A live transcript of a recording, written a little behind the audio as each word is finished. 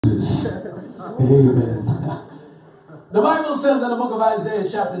Jesus. Amen. The Bible says in the book of Isaiah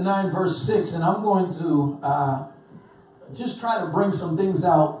chapter 9 verse 6, and I'm going to just try to bring some things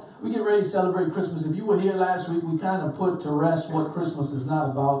out. We get ready to celebrate Christmas. If you were here last week, we kind of put to rest what Christmas is not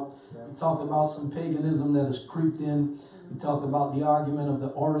about. We talked about some paganism that has creeped in. We talked about the argument of the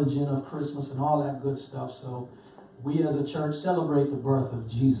origin of Christmas and all that good stuff. So we as a church celebrate the birth of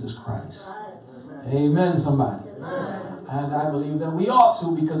Jesus Christ. Amen, somebody. And I believe that we ought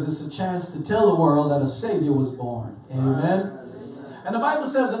to, because it's a chance to tell the world that a Savior was born. Amen. And the Bible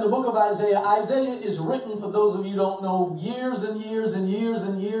says in the book of Isaiah, Isaiah is written, for those of you who don't know, years and years and years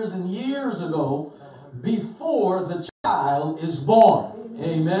and years and years ago, before the child is born.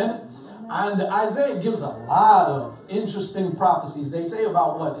 Amen. And Isaiah gives a lot of interesting prophecies. They say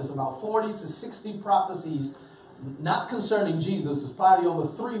about what? It's about 40 to 60 prophecies, not concerning Jesus. There's probably over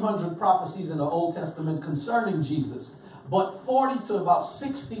 300 prophecies in the Old Testament concerning Jesus. But 40 to about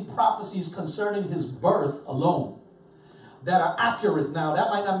 60 prophecies concerning his birth alone that are accurate. Now, that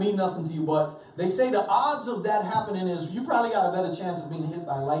might not mean nothing to you, but they say the odds of that happening is you probably got a better chance of being hit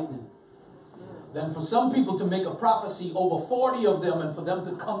by lightning than for some people to make a prophecy, over 40 of them, and for them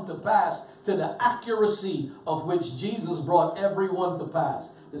to come to pass to the accuracy of which Jesus brought everyone to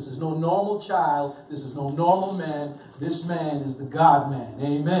pass. This is no normal child. This is no normal man. This man is the God-man.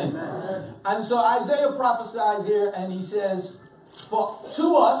 Amen. Amen. And so Isaiah prophesies here, and he says, "For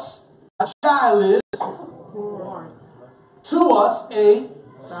to us a child is born. To us a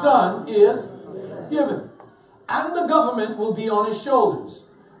son is given. And the government will be on his shoulders.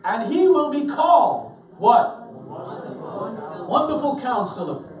 And he will be called," what? Wonderful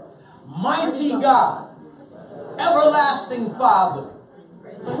Counselor, Mighty God, Everlasting Father,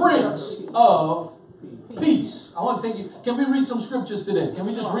 Prince of Peace. I want to take you, can we read some scriptures today? Can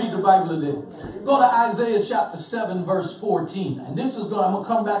we just read the Bible today? Go to Isaiah chapter 7 verse 14. And this is going, I'm going to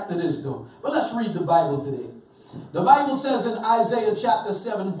come back to this though. But let's read the Bible today. The Bible says in Isaiah chapter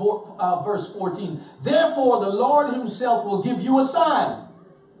 7 verse 14, "Therefore the Lord himself will give you a sign."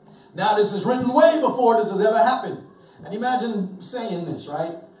 Now this is written way before this has ever happened. And imagine saying this,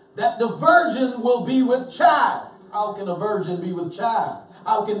 right? That the virgin will be with child. How can a virgin be with child?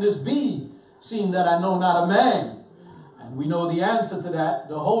 How can this be, seeing that I know not a man? And we know the answer to that.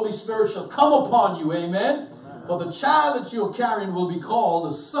 The Holy Spirit shall come upon you, amen? For the child that you're carrying will be called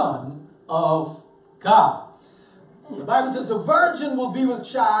the Son of God. The Bible says the virgin will be with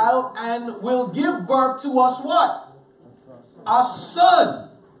child and will give birth to us what? A son.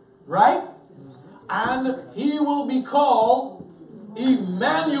 Right? And he will be called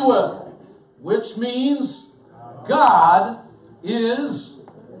Emmanuel, which means God is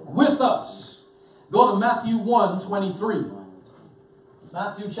with us. Go to Matthew 1:23.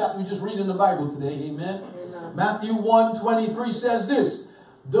 Matthew chapter, we just read in the Bible today, amen? Matthew 1:23 says this,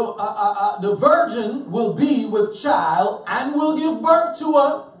 the virgin will be with child and will give birth to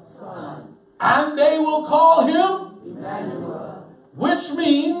a son, and they will call him Emmanuel. Which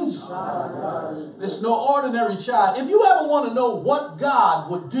means it's no ordinary child. If you ever want to know what God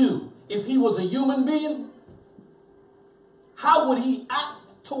would do if he was a human being, how would he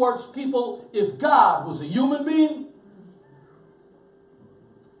act towards people if God was a human being?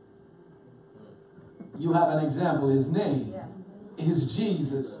 You have an example. His name is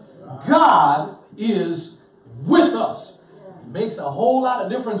Jesus. God is with us. It makes a whole lot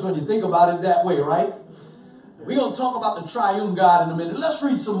of difference when you think about it that way, right? We're going to talk about the triune God in a minute. Let's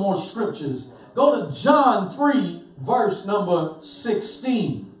read some more scriptures. Go to John 3, verse number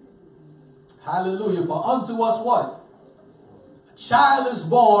 16. Hallelujah. For unto us what? A child is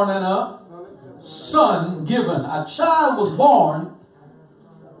born and a son given. A child was born,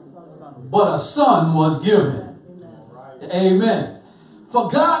 but a son was given. Amen. For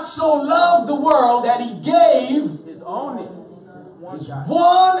God so loved the world that he gave his one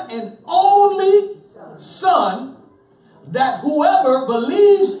and only Son, that whoever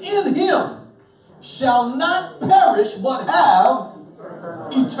believes in him shall not perish but have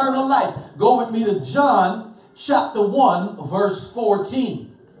eternal life. Go with me to John chapter 1 verse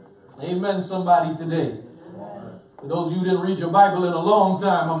 14. Amen, somebody today. For those of you who didn't read your Bible in a long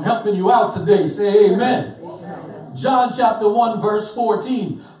time, I'm helping you out today. Say amen. John chapter 1 verse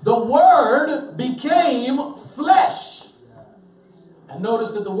 14. The Word became flesh. And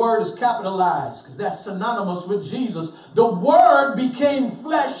notice that the word is capitalized because that's synonymous with Jesus. The Word became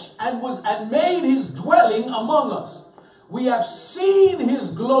flesh and made his dwelling among us. We have seen his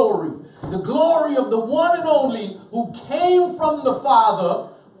glory, the glory of the one and only who came from the Father,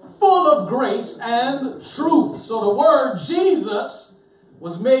 full of grace and truth. So the Word Jesus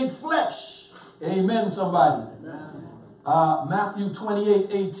was made flesh. Amen, somebody. Matthew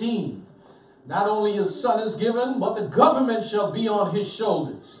 28:18. Not only his son is given, but the government shall be on his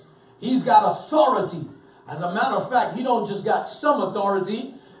shoulders. He's got authority. As a matter of fact, he don't just got some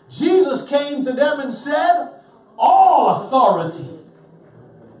authority. Jesus came to them and said, all authority.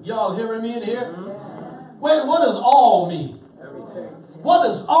 Y'all hearing me in here? Wait, what does all mean? What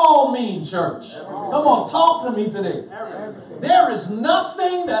does all mean, church? Come on, talk to me today. There is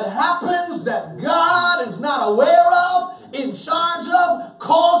nothing that happens that God is not aware of, in charge of,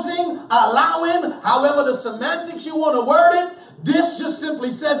 causing, allowing, however the semantics you want to word it. This just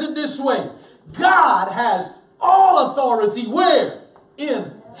simply says it this way. God has all authority where?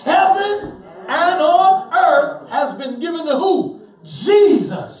 In heaven and on earth has been given to who?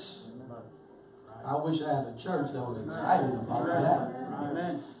 Jesus. I wish I had a church that was excited about that.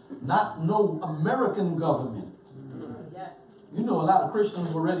 Not no American government. You know, a lot of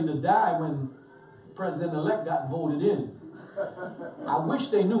Christians were ready to die when President-elect got voted in. I wish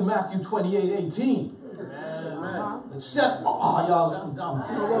they knew Matthew 28:18. It said, oh, y'all, I'm down.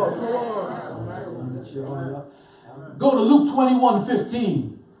 Go to Luke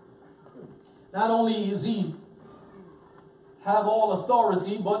 21:15. Not only is he have all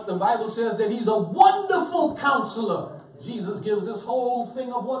authority, but the Bible says that he's a wonderful counselor. Jesus gives this whole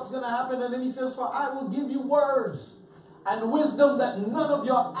thing of what's going to happen, and then he says, for I will give you words and wisdom that none of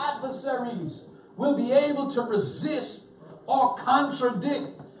your adversaries will be able to resist or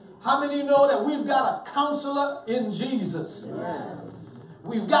contradict. How many know that we've got a counselor in Jesus? Amen.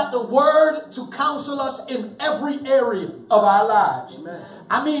 We've got the word to counsel us in every area of our lives. Amen.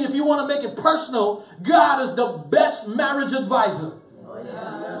 I mean, if you want to make it personal, God is the best marriage advisor.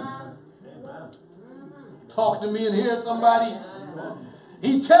 Amen. Talk to me in here, somebody.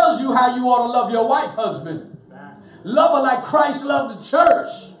 He tells you how you ought to love your wife, husband. Love her like Christ loved the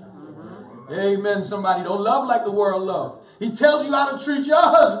church. Amen, somebody. Don't love like the world loves. He tells you how to treat your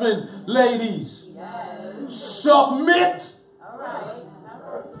husband, ladies. Yes. Submit. All right.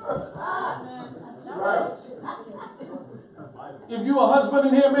 If you're a husband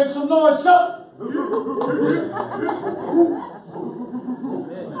in here, make some noise, son.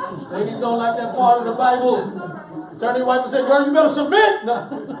 Ladies don't like that part of the Bible. Turn to your wife and say, girl, you better submit.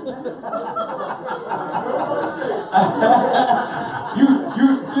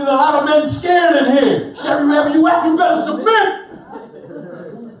 There's a lot of men scared in here. Sherry, wherever you at, you better submit.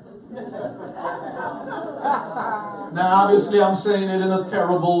 Now, obviously, I'm saying it in a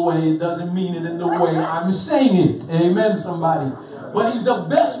terrible way. It doesn't mean it in the way I'm saying it. Amen, somebody. But he's the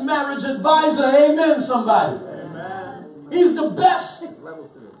best marriage advisor. Amen, somebody. He's the best.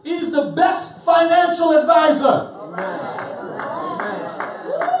 He's the best financial advisor.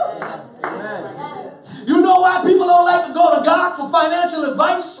 You know why people don't like to go to God for financial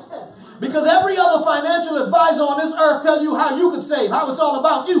advice? Because every other financial advisor on this earth tell you how you could save, how it's all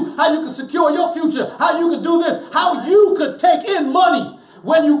about you, how you could secure your future, how you could do this, how you could take in money.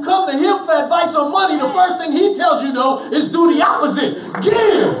 When you come to him for advice on money, the first thing he tells you, though, is do the opposite.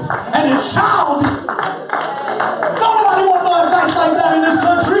 Give, and it shall be. Nobody want no advice like that in this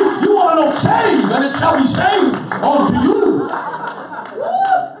country. You want to know save, and it shall be saved unto you.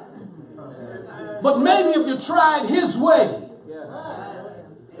 But maybe if you tried his way,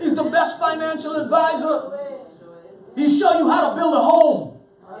 he's the best financial advisor. He'll show you how to build a home.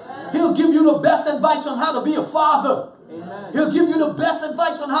 He'll give you the best advice on how to be a father. He'll give you the best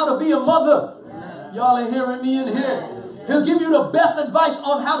advice on how to be a mother. Y'all are hearing me in here. He'll give you the best advice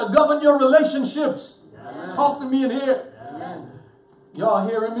on how to govern your relationships. Talk to me in here. Y'all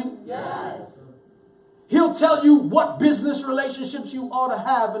hearing me? Yes. He'll tell you what business relationships you ought to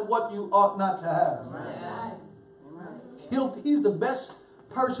have and what you ought not to have. He's the best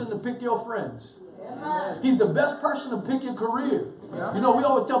person to pick your friends. He's the best person to pick your career. You know, we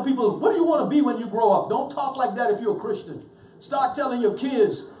always tell people, what do you want to be when you grow up? Don't talk like that if you're a Christian. Start telling your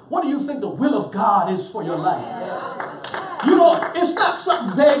kids, what do you think the will of God is for your life? You know, it's not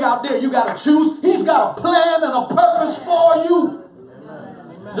something vague out there you got to choose. He's got a plan and a purpose for you.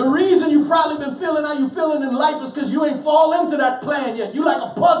 The reason you probably been feeling how you feeling in life is because you ain't fall into that plan yet. You like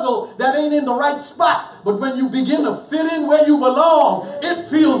a puzzle that ain't in the right spot. But when you begin to fit in where you belong, it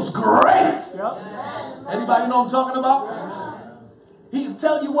feels great. Anybody know what I'm talking about? He'll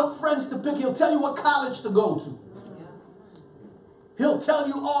tell you what friends to pick. He'll tell you what college to go to. He'll tell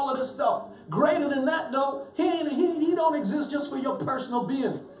you all of this stuff. Greater than that, though, he don't exist just for your personal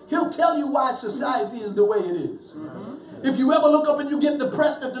being. He'll tell you why society is the way it is. If you ever look up and you get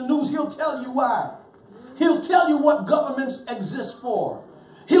depressed at the news, he'll tell you why. He'll tell you what governments exist for.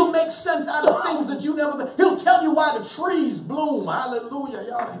 He'll make sense out of things that you never. He'll tell you why the trees bloom. Hallelujah.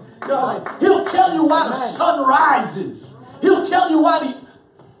 He'll tell you why the sun rises. He'll tell you why the.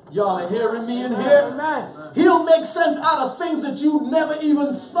 Y'all are hearing me in here? He'll make sense out of things that you never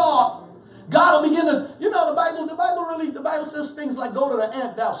even thought. God will begin to, the Bible says things like, go to the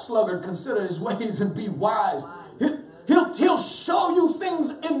ant, thou sluggard, consider his ways and be wise. He'll show you things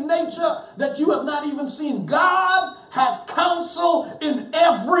in nature that you have not even seen. God has counsel in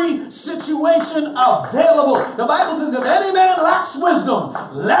every situation available. The Bible says, if any man lacks wisdom,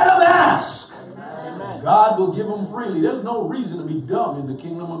 let him ask. Amen. God will give him freely. There's no reason to be dumb in the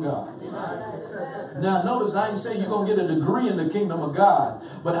kingdom of God. Amen. Now notice I ain't saying you're going to get a degree in the kingdom of God.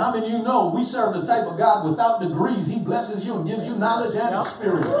 But how many of you know we serve the type of God without degrees? He blesses you and gives you knowledge and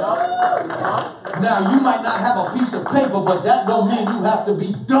experience. Now you might not have a piece of paper, but that don't mean you have to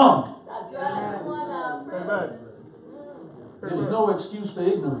be dumb. There's no excuse for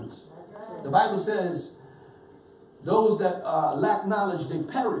ignorance. The Bible says those that lack knowledge, they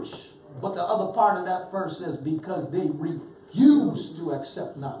perish. But the other part of that verse says because they refuse to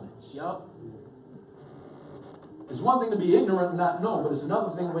accept knowledge. It's one thing to be ignorant and not know, but it's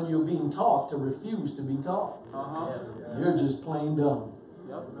another thing when you're being taught to refuse to be taught. You're just plain dumb.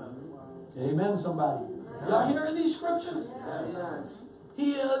 Amen, somebody. Y'all hearing these scriptures?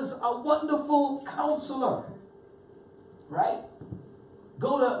 He is a wonderful counselor. Right?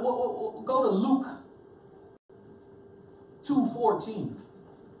 Go to Luke 2:14.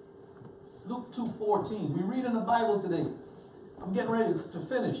 Luke 2:14. We read in the Bible today. I'm getting ready to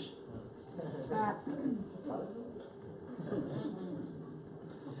finish.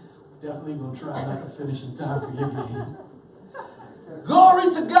 Definitely going to try not to finish in time for your game.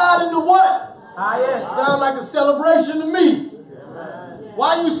 Glory to God in the what? Sound like a celebration to me.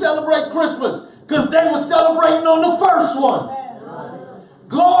 Why you celebrate Christmas? Because they were celebrating on the first one.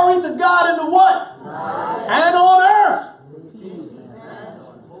 Glory to God in the what? And on earth.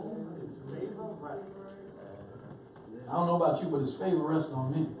 I don't know about you, but his favor rests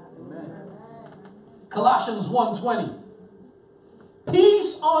on me. Colossians 1:20.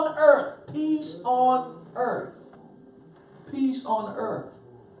 Peace on earth. Peace on earth. Peace on earth.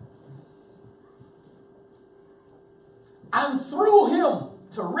 And through him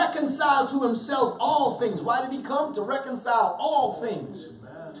to reconcile to himself all things. Why did he come? To reconcile all things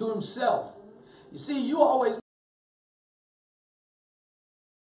to himself. You see, you always...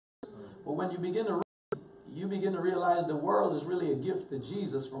 But when you begin to read, you begin to realize the world is really a gift to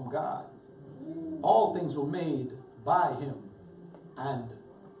Jesus from God. All things were made by him and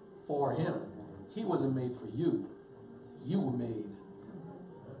for him. He wasn't made for you. You were made.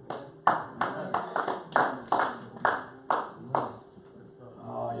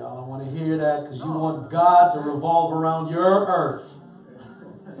 Oh, y'all don't want to hear that because you want God to revolve around your earth.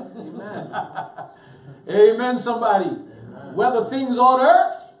 Amen. Amen, somebody. Amen. Whether things on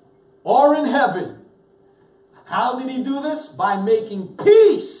earth or in heaven. How did he do this? By making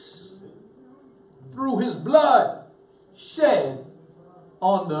peace through his blood shed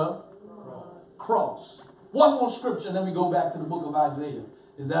on the cross. One more scripture and then we go back to the book of Isaiah.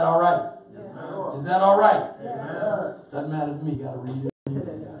 Is that all right? Yes. Is that all right? Yes. Doesn't matter to me. Got to read it. Got to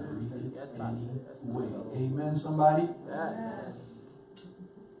read it anyway. Amen, somebody? Yes.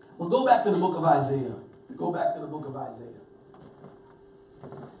 Well, go back to the book of Isaiah. Go back to the book of Isaiah.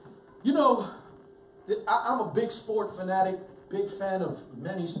 You know, I'm a big sport fanatic, big fan of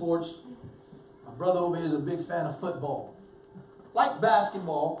many sports. My brother over here is a big fan of football. Like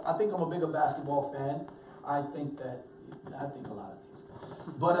basketball, I think I'm a bigger basketball fan. I think a lot of things.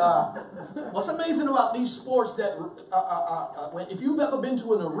 But what's amazing about these sports that if you've ever been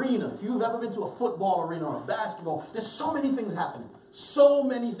to an arena, if you've ever been to a football arena or a basketball, there's so many things happening. So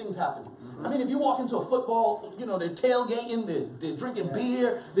many things happening. I mean, if you walk into a football, you know, they're tailgating, they're drinking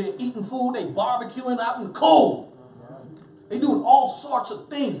beer, they're eating food, they're barbecuing out in the cold. They're doing all sorts of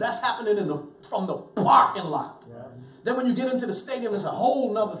things. That's happening from the parking lot. Then when you get into the stadium, there's a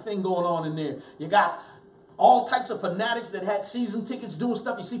whole nother thing going on in there. You got all types of fanatics that had season tickets doing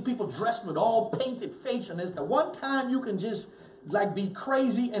stuff. You see people dressed with all painted face, and it's the one time you can just like be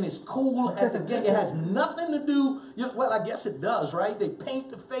crazy and it's cool at the game. It has nothing to do, well, I guess it does, right? They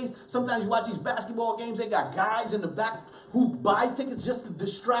paint the face. Sometimes you watch these basketball games, they got guys in the back who buy tickets just to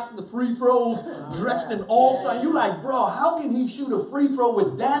distract the free throws, dressed in all sides. You're like, bro, how can he shoot a free throw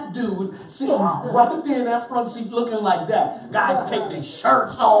with that dude sitting right there in that front seat looking like that? Guys take their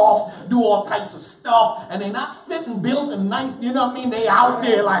shirts off, do all types of stuff, and they're not fit and built and nice, you know what I mean? They out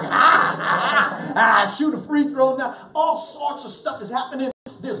there like, shoot a free throw now. All sorts of stuff is happening.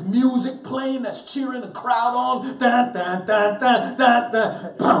 There's music playing that's cheering the crowd on. Dun, dun, dun, dun, dun,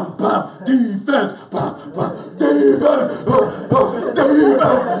 dun. Bum, bum, defense. Bum, bum, defense.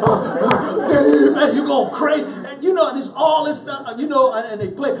 Defense. You go crazy. And you know, and it's all this stuff, you know, and they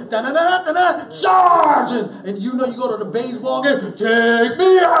play. Dun, dun, dun, dun, dun, charge. And you know, you go to the baseball game. Take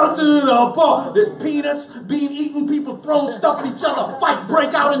me out to the ball. There's peanuts being eaten. People throwing stuff at each other. Fight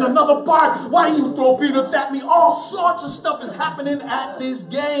break out in another park. Why you throw peanuts at me? All sorts of stuff is happening at this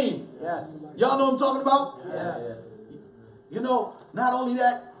game. Yes. Y'all know what I'm talking about? Yes. You know, not only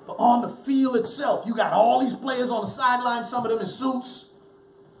that, but on the field itself, you got all these players on the sideline, some of them in suits,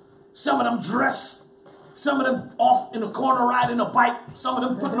 some of them dressed, some of them off in the corner riding a bike, some of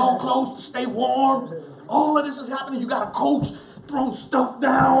them putting on clothes to stay warm. All of this is happening. You got a coach throwing stuff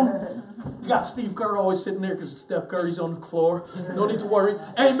down. You got Steve Kerr always sitting there because Steph Curry's on the floor. No need to worry.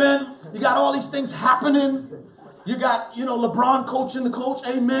 Amen. You got all these things happening. You got, you know, LeBron coaching the coach.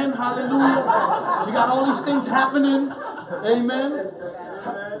 Amen. Hallelujah. You got all these things happening. Amen.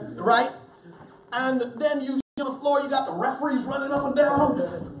 Right? And then you see on the floor, you got the referees running up and down.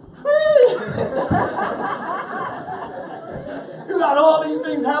 You got all these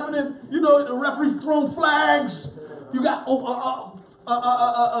things happening. You know, the referee throwing flags. You got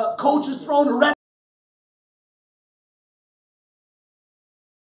coaches throwing the red.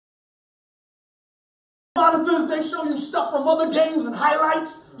 Monitors, they show you stuff from other games and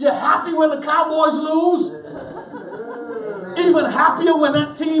highlights. You're happy when the Cowboys lose. Even happier when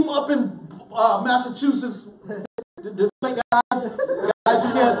that team up in Massachusetts, the guys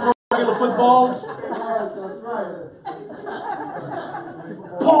who can't throw regular footballs.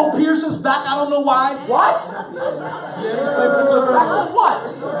 Paul Pierce is back. I don't know why. What? Yeah, he's playing for the Clippers. What?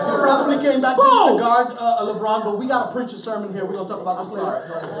 He probably came back just to guard LeBron, but we got to preach a sermon here. We're going to talk about this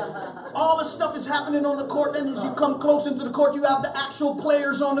later. All this stuff is happening on the court. Then as you come close into the court, you have the actual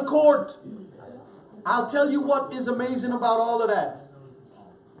players on the court. I'll tell you what is amazing about all of that.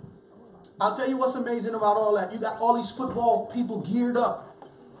 I'll tell you what's amazing about all that. You got all these football people geared up.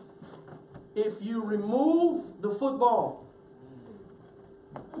 If you remove the football,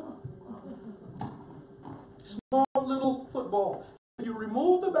 small little football, if you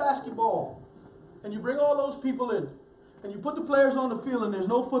remove the basketball and you bring all those people in and you put the players on the field and there's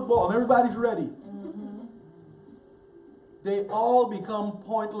no football and everybody's ready, they all become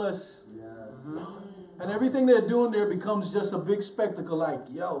pointless. And everything they're doing there becomes just a big spectacle like,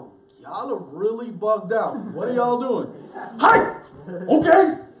 yo, y'all are really bugged out. What are y'all doing? Hi!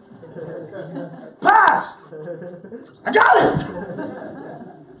 Okay! Pass! I got it!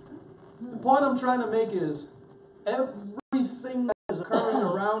 The point I'm trying to make is everything that is occurring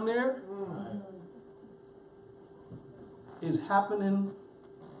around there is happening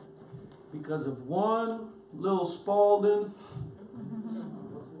because of one little Spalding,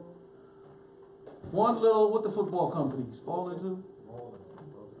 one little, what the football company? Spalding too?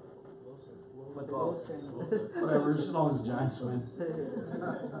 Football. Whatever, as long as the Giants win.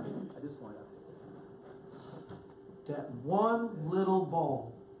 That one little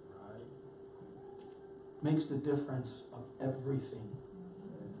ball makes the difference of everything.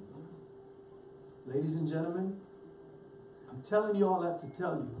 Ladies and gentlemen, I'm telling you all that to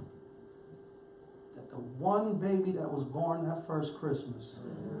tell you that the one baby that was born that first Christmas,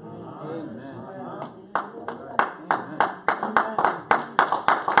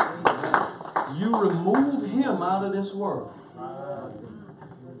 you remove him out of this world.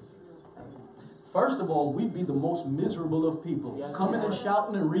 First of all, we'd be the most miserable of people. Coming and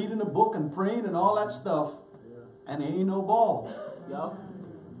shouting and reading a book and praying and all that stuff. And there ain't no ball.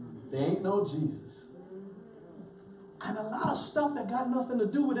 There ain't no Jesus. And a lot of stuff that got nothing to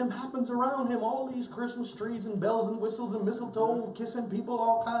do with him happens around him. All these Christmas trees and bells and whistles and mistletoe, kissing people,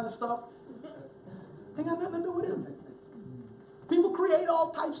 all kind of stuff. They got nothing to do with him. People create all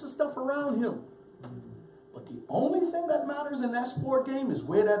types of stuff around him. But the only thing that matters in that sport game is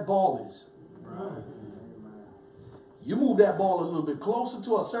where that ball is. You move that ball a little bit closer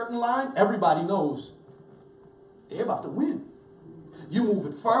to a certain line, everybody knows they're about to win. You move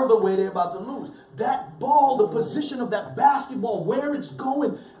it further away, they're about to lose. That ball, the position of that basketball, where it's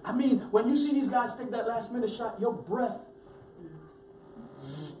going. I mean, when you see these guys take that last minute shot, your breath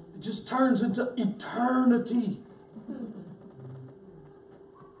just turns into eternity.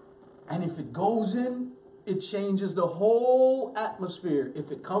 And if it goes in, it changes the whole atmosphere.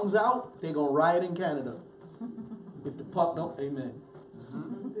 If it comes out, they're going to riot in Canada. If the puck don't, amen.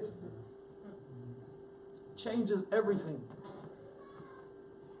 Changes everything.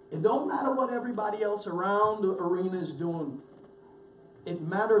 It don't matter what everybody else around the arena is doing. It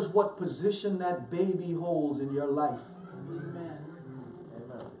matters what position that baby holds in your life. Amen.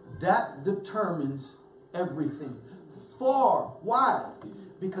 That determines everything. For why?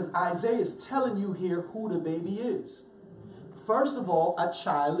 Because Isaiah is telling you here who the baby is. First of all, a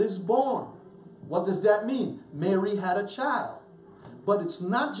child is born. What does that mean? Mary had a child. But it's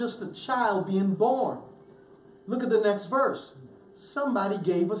not just a child being born. Look at the next verse. Somebody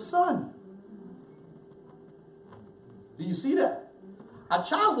gave a son. Do you see that? A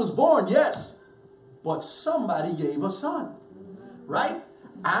child was born, yes. But somebody gave a son. Right?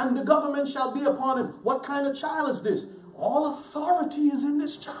 And the government shall be upon him. What kind of child is this? All authority is in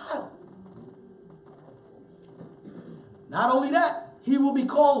this child. Not only that, he will be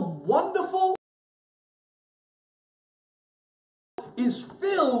called Wonderful. Is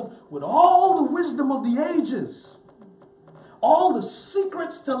filled with all the wisdom of the ages. All the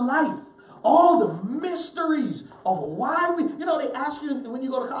secrets to life. All the mysteries of why we, they ask you when you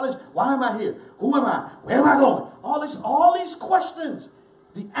go to college, why am I here? Who am I? Where am I going? All these questions.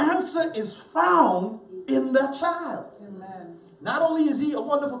 The answer is found in the child. Amen. Not only is he a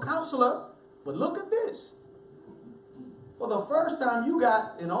wonderful counselor, but look at this. For the first time you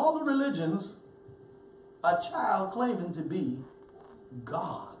got in all the religions a child claiming to be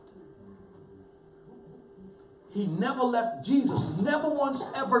God. He never left. Jesus never once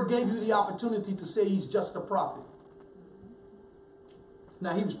ever gave you the opportunity to say he's just a prophet.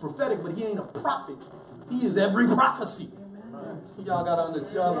 Now he was prophetic, but he ain't a prophet. He is every prophecy. Y'all got to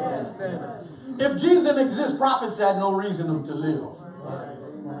understand that. If Jesus didn't exist, prophets had no reason to live.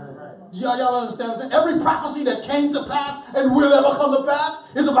 Y'all understand what I'm saying? Every prophecy that came to pass and will ever come to pass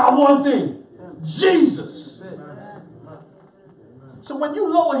is about one thing. Jesus. So when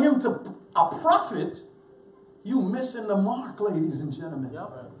you lower him to a prophet, you missing the mark, ladies and gentlemen.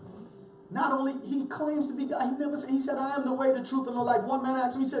 Yep. Not only he claims to be God, he said, I am the way, the truth, and the life. One man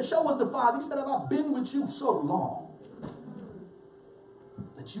asked him, he said, show us the Father. He said, have I been with you so long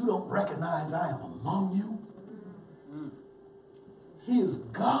that you don't recognize I am among you? He is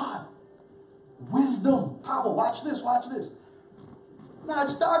God. Wisdom, power. Watch this, watch this. Now it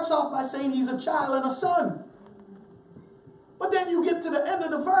starts off by saying he's a child and a son. But then you get to the end of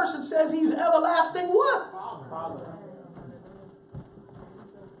the verse, it says he's everlasting what? Father.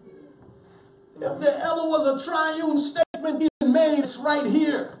 If there ever was a triune statement being made, it's right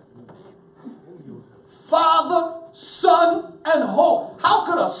here. Father, Son, and Hope. How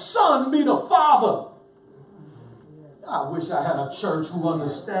could a son be the Father? I wish I had a church who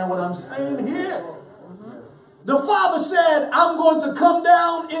understand what I'm saying here. The Father said, I'm going to come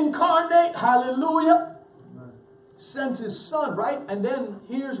down, incarnate, hallelujah. Sent his son, right? And then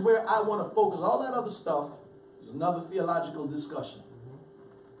here's where I want to focus. All that other stuff is another theological discussion.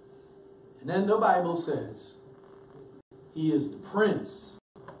 And then the Bible says, he is the Prince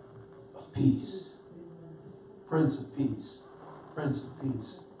of Peace. Prince of Peace. Prince of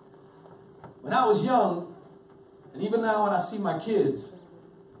Peace. When I was young, and even now when I see my kids,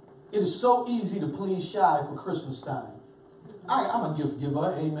 it is so easy to please Shy for Christmas time. I'm a gift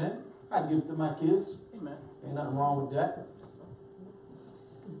giver, amen. I give to my kids. Amen. Ain't nothing wrong with that.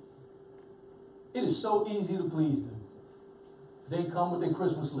 It is so easy to please them. They come with their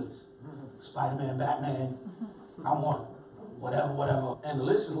Christmas list. Spider-Man, Batman, I want whatever. And the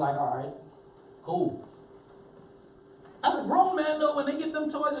list is like, all right, cool. As a grown man, though, when they get them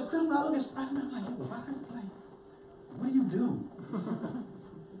toys at Christmas, I look at Spider-Man, I'm like, why? What do you do?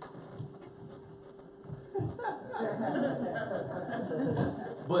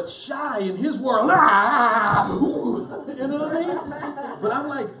 But Shy in his world, you know what I mean? But I'm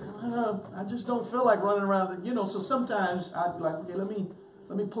like, I just don't feel like running around, so sometimes I'd be like, okay, let me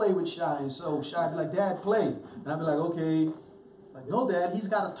play with Shy. And so Shy would be like, Dad, play. And I'd be like, okay. Like, no, Dad, he's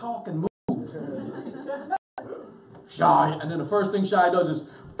got to talk and move. Shy. And then the first thing Shy does is,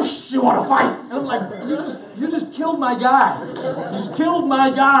 you want to fight? And I'm like, you just killed my guy. You just killed my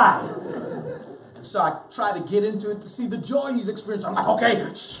guy. And so I try to get into it to see the joy he's experiencing. I'm like, okay.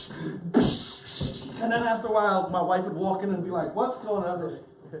 And then after a while, my wife would walk in and be like, what's going on?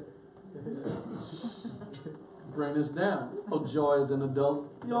 Bring this down. No joy as an adult.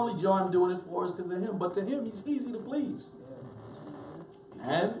 The only joy I'm doing it for is because of him. But to him, he's easy to please.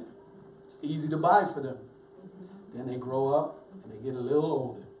 And it's easy to buy for them. Then they grow up and they get a little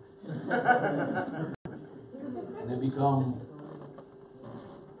older. And they become,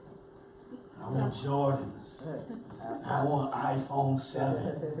 I want Jordans. I want iPhone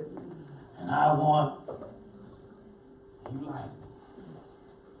 7. And I want, you like,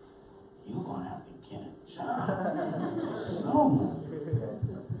 you're going to have to get a job soon.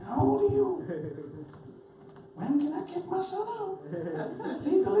 How old are you? When can I kick my son out?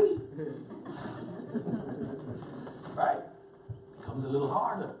 Legally. Right? Becomes a little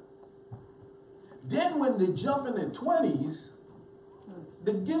harder. Then when they jump in their 20s,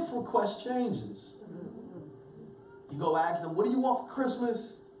 the gift request changes. You go ask them, what do you want for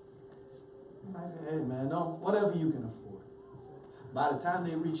Christmas? I say, hey man, whatever you can afford. By the time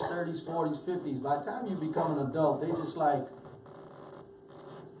they reach 30s, 40s, 50s, by the time you become an adult, they just like,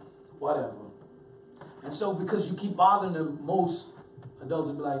 whatever. And so because you keep bothering them, most adults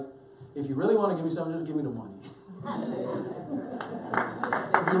will be like, if you really want to give me something, just give me the money.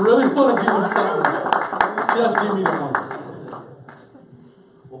 If you really want to give me something, just give me the money.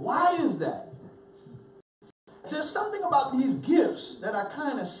 Well, why is that? There's something about these gifts that I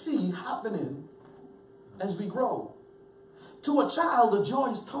kind of see happening as we grow. To a child, the joy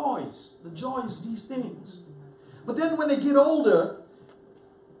is toys. The joy is these things. But then when they get older,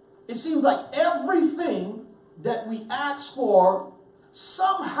 it seems like everything that we ask for,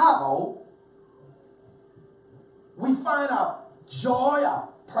 somehow we find our joy, our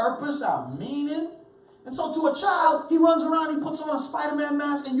purpose, our meaning. And so to a child, he runs around, he puts on a Spider-Man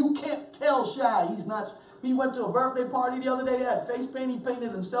mask, and you can't tell shy. He's not. He went to a birthday party the other day. They had face paint. He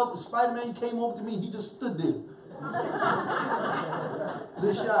painted himself as Spider-Man. He came over to me. He just stood there.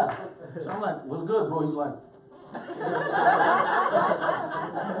 This shy. So I'm like, what's good, bro? He's like,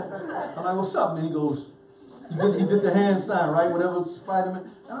 I'm like, what's up, man? He goes, he did the hand sign, right? Whatever, Spider-Man.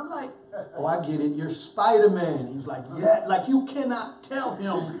 And I'm like, oh, I get it. You're Spider-Man. He was like, yeah. Like, you cannot tell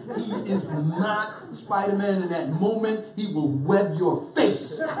him he is not Spider-Man in that moment. He will web your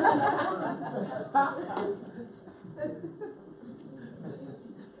face.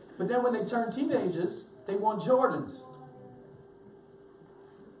 But then when they turn teenagers, they want Jordans.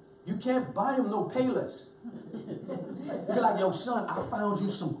 You can't buy them no Payless. You be like, yo, son, I found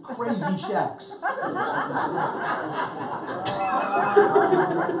you some crazy shacks. Y'all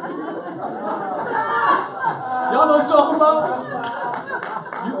know what I'm talking about?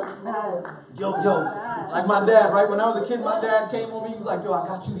 Yo, like my dad, right? When I was a kid, my dad came on me. He was like, yo, I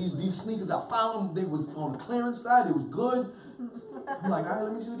got you these sneakers. I found them. They was on the clearance side. It was good. I'm like, all right,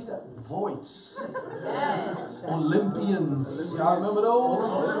 let me see what he got. Voice. Olympians. Y'all remember those?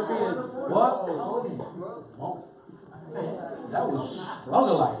 Olympians. What? Oh. That was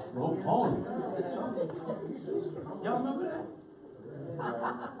struggle life, bro. Pony. Y'all remember that?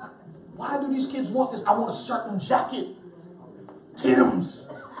 Why do these kids want this? I want a certain jacket. Tim's.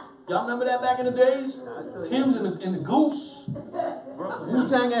 Y'all remember that back in the days? Tim's and the Goose.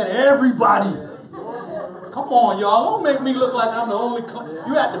 Wu-Tang had everybody. Come on, y'all. Don't make me look like I'm the only.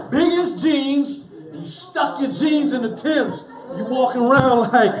 You had the biggest jeans, and you stuck your jeans in the Timbs. You walking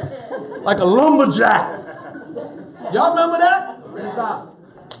around like a lumberjack. Y'all remember that?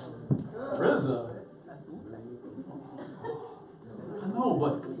 RZA. I know,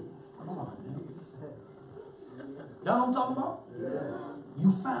 but come on, man. Y'all know what I'm talking about? You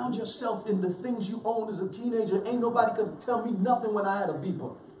found yourself in the things you owned as a teenager. Ain't nobody could tell me nothing when I had a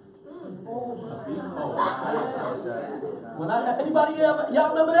beeper. When I had, anybody ever, y'all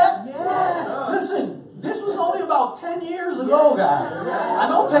remember that? Yes. Listen, this was only about 10 years ago, guys. I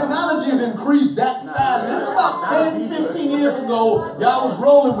know technology has increased that fast. This is about 10, 15 years ago. Y'all was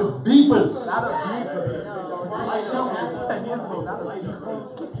rolling with beepers. Not a beeper. 10 years ago, not a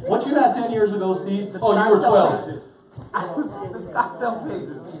beeper. What you had 10 years ago, Steve? Oh, you were 12. I was the Skytel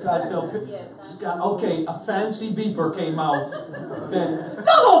pages. Skytel pages. Okay, a fancy beeper came out. Then, no,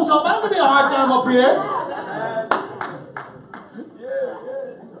 don't talk about it. Don't give me a hard time up here.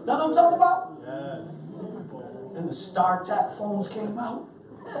 That's what I'm talking about? Then the StarTAC phones came out.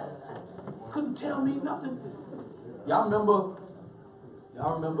 Couldn't tell me nothing. Y'all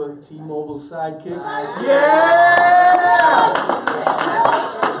remember T-Mobile Sidekick? Yeah!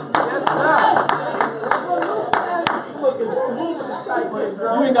 Yes, sir.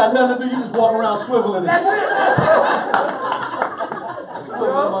 You ain't got nothing to do. You just walk around swiveling it. That's it.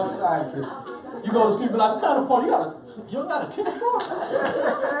 My sidekick. You go to sleep and like, kind of fun. You don't got a kick bro.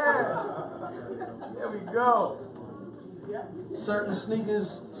 There we go. Certain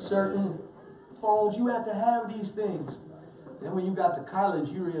sneakers, certain phones, you have to have these things. Then when you got to college,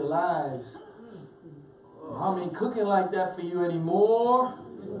 you realize, mom ain't cooking like that for you anymore.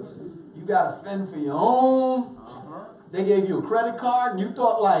 You got to fend for your own. They gave you a credit card, and you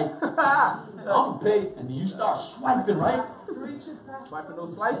thought like, I'm paid, and you start swiping, right? Swiping, no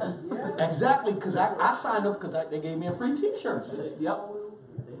swiping. Exactly, because I signed up because they gave me a free T-shirt. Yep.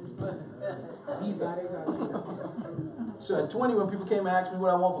 So at 20, when people came and asked me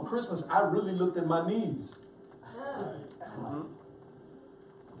what I want for Christmas, I really looked at my needs.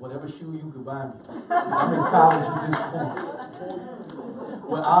 Whatever shoe you could buy me. I'm in college at this point.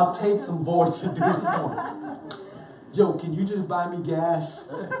 Well, I'll take some voice at this point. Yo, can you just buy me gas?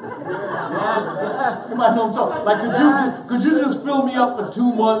 Yes. You might know what I'm talking. Like, could you just fill me up for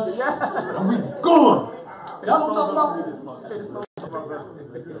 2 months and we good? Y'all know what I'm talking about?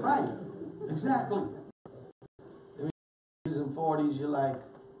 Right. Exactly. In the 30s and 40s, you're like,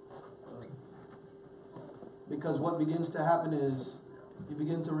 because what begins to happen is you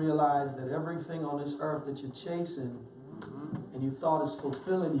begin to realize that everything on this earth that you're chasing and you thought is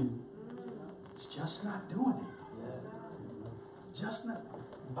fulfilling you, it's just not doing it. Just not.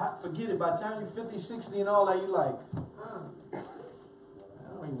 Forget it. By the time you're 50, 60 and all that, you're like,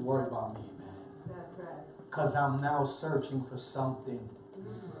 don't even worry about me, man. Because I'm now searching for something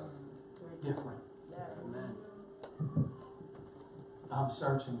different. I'm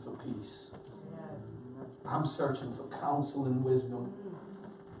searching for peace. I'm searching for counsel and wisdom.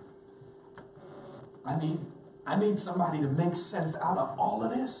 I need somebody to make sense out of all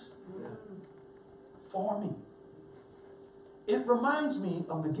of this for me. It reminds me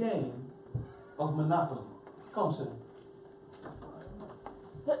of the game of Monopoly. Come sit.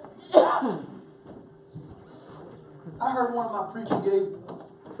 I heard one of my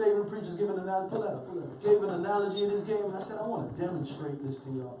favorite preachers give an analogy. Gave an analogy in this game, and I said, I want to demonstrate this to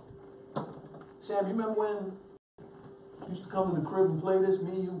y'all. Sam, you remember when you used to come in the crib and play this,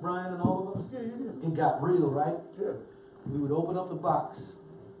 me, you, Brian, and all of us? Yeah. It got real, right? Yeah. We would open up the box.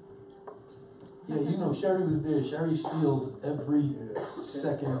 Yeah, you know, Sherry was there. Sherry steals every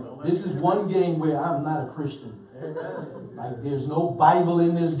second. This is one game where I'm not a Christian. Like, there's no Bible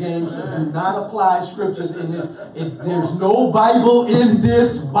in this game, so do not apply scriptures in this. There's no Bible in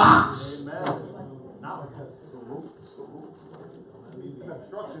this box.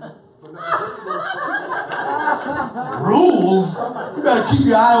 Rules? You better keep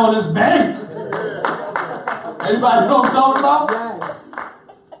your eye on this bank. Anybody know what I'm talking about?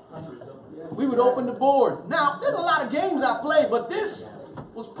 We would open the board. Now, there's a lot of games I played, but this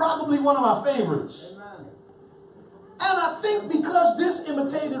was probably one of my favorites. And I think because this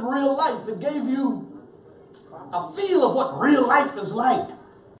imitated real life, it gave you a feel of what real life is like.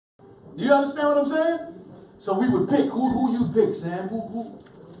 Do you understand what I'm saying? So we would pick. Who you pick, Sam? Who?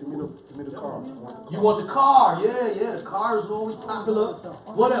 Give me the car. You want the car? Yeah. The car is always popular.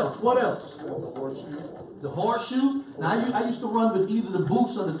 What else? The horseshoe. The horseshoe? Now, I used to run with either the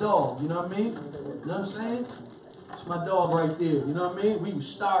boots or the dog. You know what I mean? You know what I'm saying? It's my dog right there. You know what I mean? We would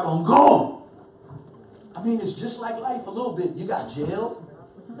start on go. I mean, it's just like life a little bit. You got jail.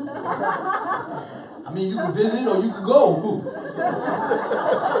 I mean, you can visit or you can go.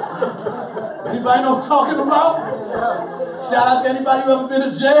 Anybody know what I'm talking about? Shout out to anybody who ever been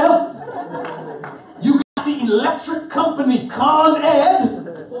to jail. You got the electric company, Con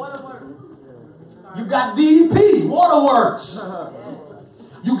Ed. Waterworks. You got DEP, Waterworks.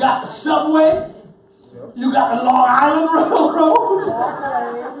 You got the subway. You got the Long Island Railroad.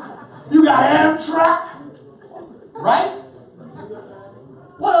 You got Amtrak. Right?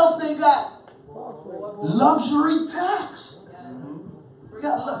 What else they got? Luxury tax. They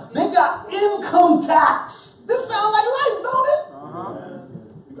got income tax. This sounds like life, don't it?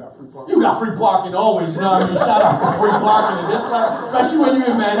 You got free parking always, you know what I mean? Shout out to free parking in this life, especially when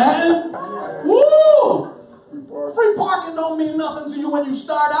you're in Manhattan. Woo! Free parking don't mean nothing to you when you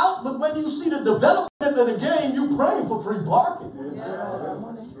start out, but when you see the development of the game, you pray for free parking. Anybody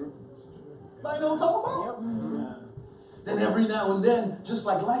know what I'm talking about? Then every now and then, just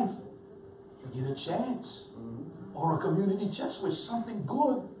like life, you get a chance or a community chest where something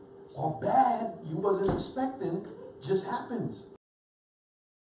good or bad you wasn't expecting just happens.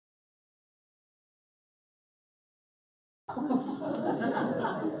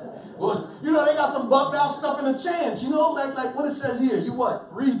 Well, you know, they got some bugged out stuff in the chance, you know, like what it says here. You what?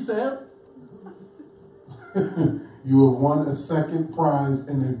 Read, Sam. You have won a second prize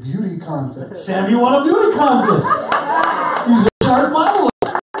in a beauty contest. Sam, you won a beauty contest. He's a shirt model.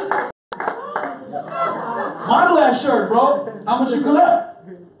 Model that shirt, bro. How much you collect?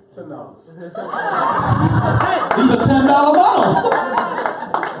 $10. He's a $10 model.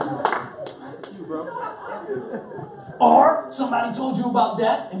 Or somebody told you about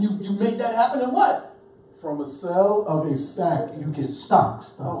that and you made that happen, and what? From a sale of a stack, you get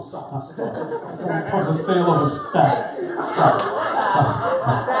stocks. Oh, stocks. From the sale of a stack.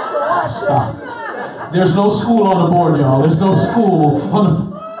 Stock. There's no school on the board, y'all. There's no school on the...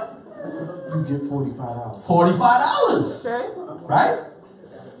 You get $45. $45. Okay. Right?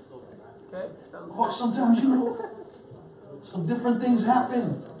 Okay. Or sometimes, you know, some different things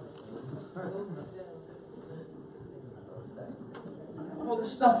happen. All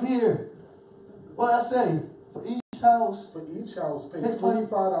this stuff here. What I say? For each house. For each house, pay $25. $25.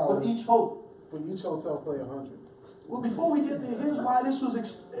 For each hotel, For each hotel, pay $100. Well, before we get there, here's why this was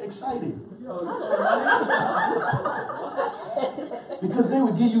exciting. Because they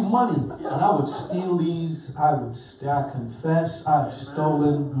would give you money, and I would steal these. I confess I've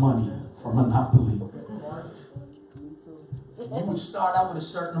stolen money from Monopoly. You would start out with a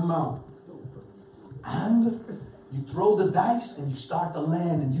certain amount. And you throw the dice and you start to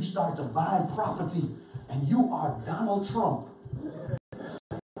land and you start to buy property. And you are Donald Trump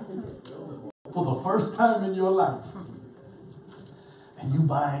for the first time in your life. And you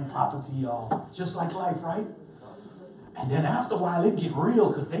buying property, y'all. Just like life, right? And then after a while it get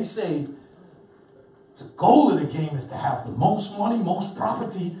real because they say the goal of the game is to have the most money, most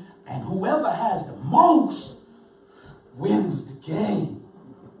property, and whoever has the most wins the game.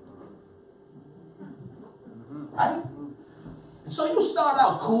 Right? And so you start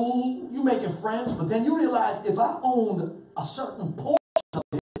out cool, you making friends, but then you realize if I owned a certain portion of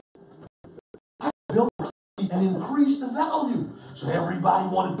it, I could build and increase the value. So everybody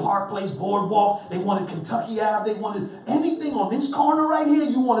wanted Park Place Boardwalk, they wanted Kentucky Ave, they wanted anything on this corner right here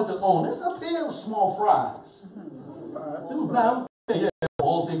you wanted to own. This up there was small fries. Now, yeah,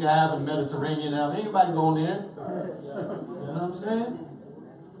 Baltic Ave and Mediterranean Ave, anybody going there? You know what I'm saying?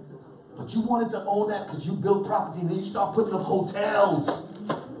 But you wanted to own that because you built property and then you start putting up hotels.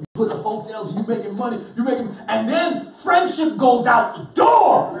 You put up hotels, you making money, and then friendship goes out the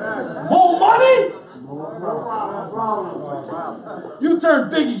door. More money? You turn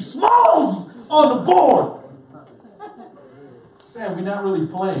Biggie Smalls on the board. Sam, we're not really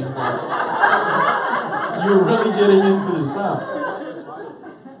playing, but you're really getting into this, huh?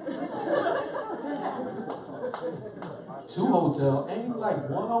 2 hotels, ain't like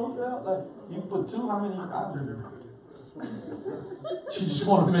 1 hotel? Like you put 2, how many? She just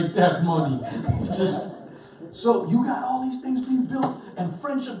want to make that money. So you got all these things being built, and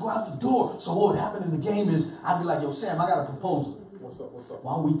friendship go out the door. So what would happen in the game is, I'd be like, yo, Sam, I got a proposal. What's up?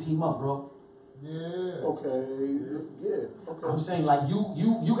 Why don't we team up, bro? Yeah. Okay. I'm saying, like,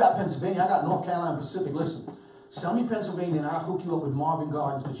 you got Pennsylvania, I got North Carolina Pacific. Listen, sell me Pennsylvania, and I'll hook you up with Marvin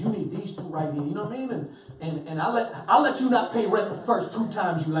Gardens, because you need these 2 right here. You know what I mean? And I'll let you not pay rent the first 2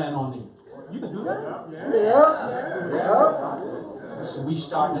 times you land on there. You can do that. Yeah. So we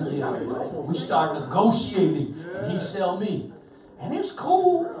start negotiating, and he sell me. And it's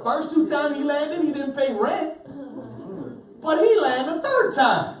cool. First 2 times he landed, he didn't pay rent. But he landed the 3rd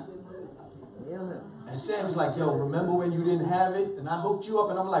time. And Sam's like, yo, remember when you didn't have it? And I hooked you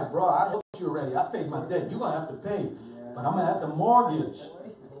up. And I'm like, bro, I hooked you already. I paid my debt. You're going to have to pay. But I'm going to have to mortgage.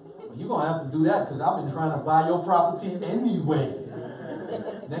 Well, you're going to have to do that because I've been trying to buy your property anyway.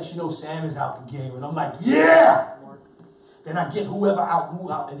 Next you know, Sam is out the game. And I'm like, yeah! Then I get whoever out.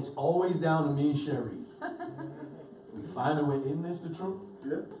 And it's always down to me and Sherry. We find a way. Isn't this the truth?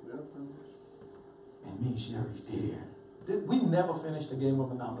 Yeah. And me and Sherry's there. We never finished a game of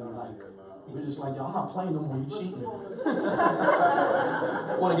Monopoly. We're just like, yo, I'm not playing no more. You cheating.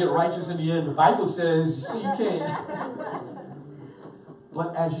 I want to get righteous in the end. The Bible says, you see, you can't.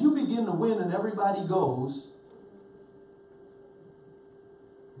 But as you begin to win and everybody goes,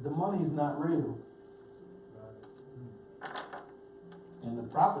 the money's not real. And the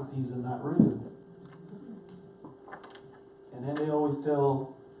properties are not real. And then they always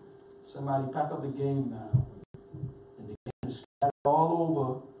tell somebody, pack up the game now. And the game is scattered all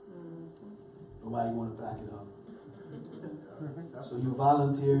over. Nobody want to pack it up. So you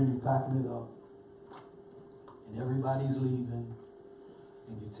volunteer and you're packing it up. And everybody's leaving.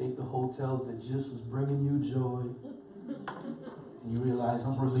 And you take the hotels that just was bringing you joy. And you realize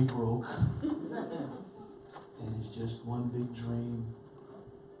I'm really broke. And it's just one big dream.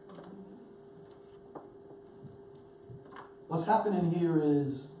 What's happening here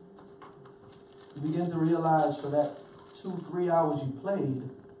is you begin to realize for that 2-3 hours you played,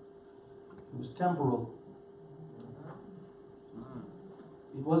 it was temporal.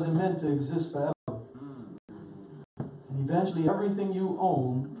 It wasn't meant to exist forever. And eventually everything you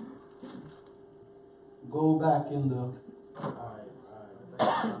own go back in the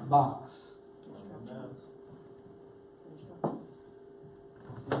box.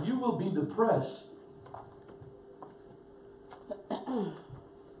 And you will be depressed.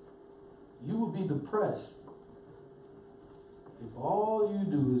 You will be depressed if all you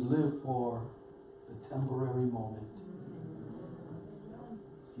do is live for the temporary moment.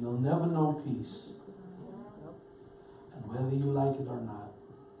 You'll never know peace. And whether you like it or not,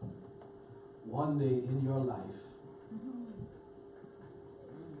 one day in your life,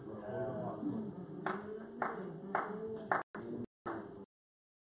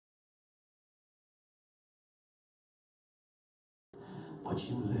 but But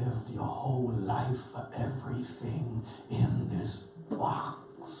you lived your whole life for everything in this box.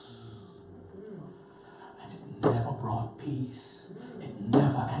 And it never brought peace. It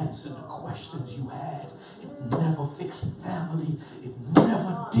never answered the questions you had. It never fixed family. It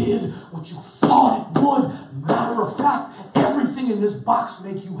never did what you thought it would. Matter of fact, everything in this box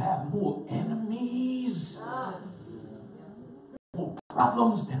make you have more enemies, more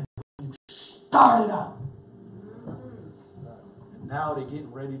problems than when you started out. And now they're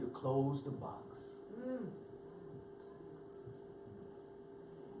getting ready to close the box.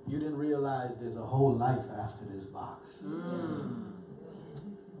 You didn't realize there's a whole life after this box.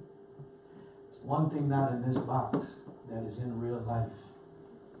 One thing not in this box that is in real life.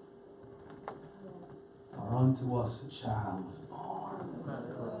 For unto us a child was born.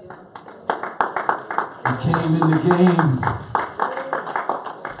 He came in the game.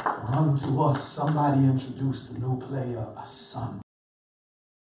 For unto us, somebody introduced a new player, a son.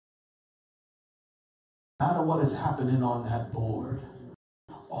 No matter what is happening on that board,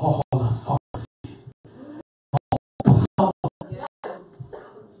 all authority, all power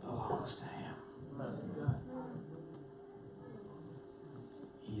belongs to him.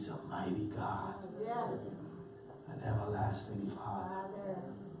 He's a mighty God, an everlasting Father.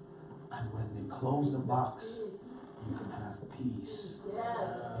 And when they close the box, you can have peace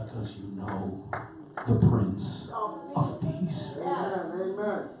because you know the Prince of Peace.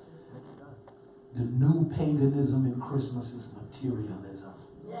 Amen. The new paganism in Christmas is materialism.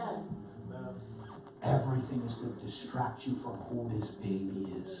 Everything is to distract you from who this baby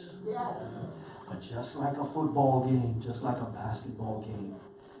is. But just like a football game, just like a basketball game,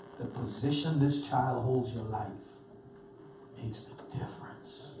 the position this child holds your life makes the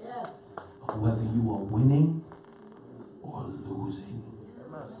difference of whether you are winning or losing.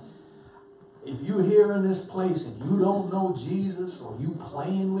 If you're here in this place and you don't know Jesus, or you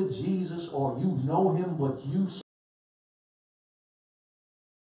playing with Jesus, or you know him but you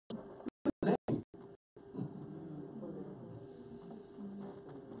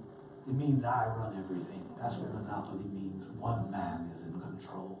it means I run everything. That's what monopoly means. One man is in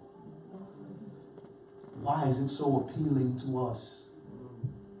control. Why is it so appealing to us?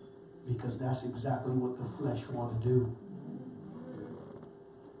 Because that's exactly what the flesh want to do.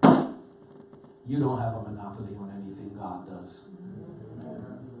 You don't have a monopoly on anything God does.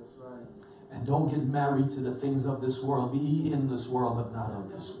 And don't get married to the things of this world. Be ye in this world, but not of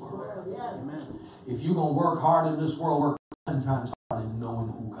this world. Amen. If you're going to work hard in this world, work 10 times harder in knowing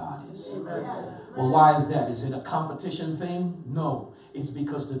who God is. Well, why is that? Is it a competition thing? No. It's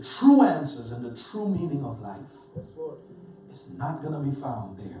because the true answers and the true meaning of life is not going to be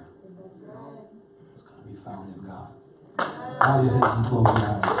found there. It's going to be found in God. Bow your heads and close your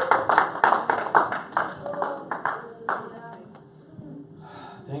eyes.